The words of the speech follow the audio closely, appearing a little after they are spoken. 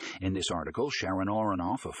In this article, Sharon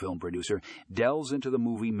Aronoff, a film producer, delves into the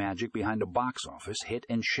movie magic behind a box office hit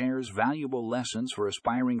and shares valuable lessons for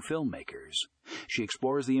aspiring filmmakers. She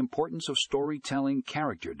explores the importance of storytelling,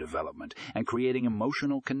 character development, and creating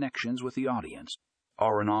emotional connections with the audience.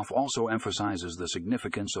 Aronoff also emphasizes the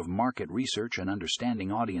significance of market research and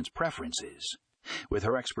understanding audience preferences. With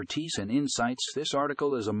her expertise and insights, this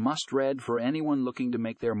article is a must-read for anyone looking to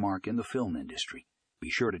make their mark in the film industry. Be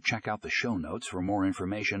sure to check out the show notes for more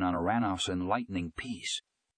information on Aronoff's enlightening piece.